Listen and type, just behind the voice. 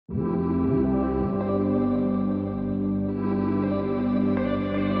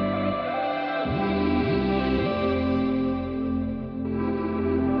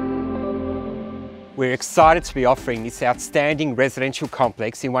We're excited to be offering this outstanding residential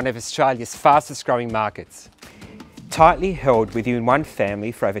complex in one of Australia's fastest growing markets. Tightly held within one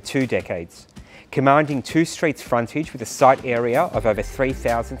family for over 2 decades, commanding 2 streets frontage with a site area of over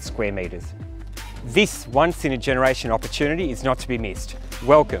 3,000 square metres. This once-in-a-generation opportunity is not to be missed.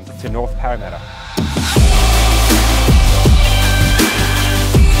 Welcome to North Parramatta.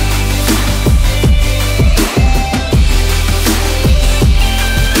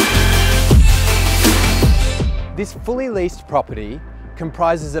 This fully leased property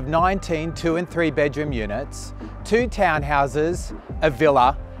comprises of 19 2- and 3-bedroom units, 2 townhouses, a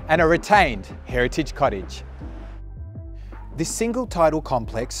villa and a retained heritage cottage. This single title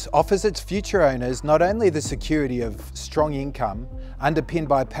complex offers its future owners not only the security of strong income underpinned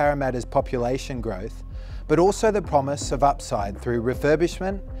by Parramatta's population growth, but also the promise of upside through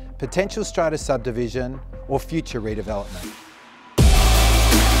refurbishment, potential strata subdivision or future redevelopment.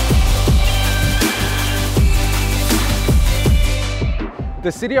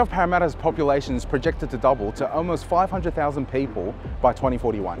 The City of Parramatta's population is projected to double to almost 500,000 people by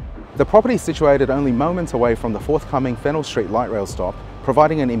 2041. The property is situated only moments away from the forthcoming Fennell Street light rail stop,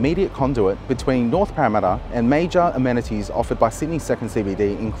 providing an immediate conduit between North Parramatta and major amenities offered by Sydney's second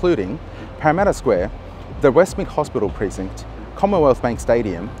CBD, including Parramatta Square, the Westmead Hospital Precinct, Commonwealth Bank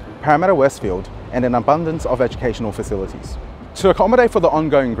Stadium, Parramatta Westfield, and an abundance of educational facilities. To accommodate for the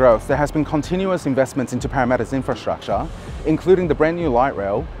ongoing growth, there has been continuous investments into Parramatta's infrastructure, including the brand new light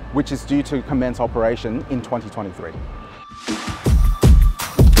rail, which is due to commence operation in 2023.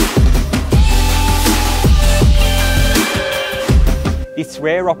 This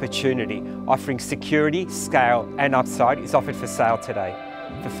rare opportunity offering security, scale and upside is offered for sale today.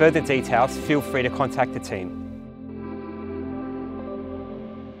 For further details, feel free to contact the team.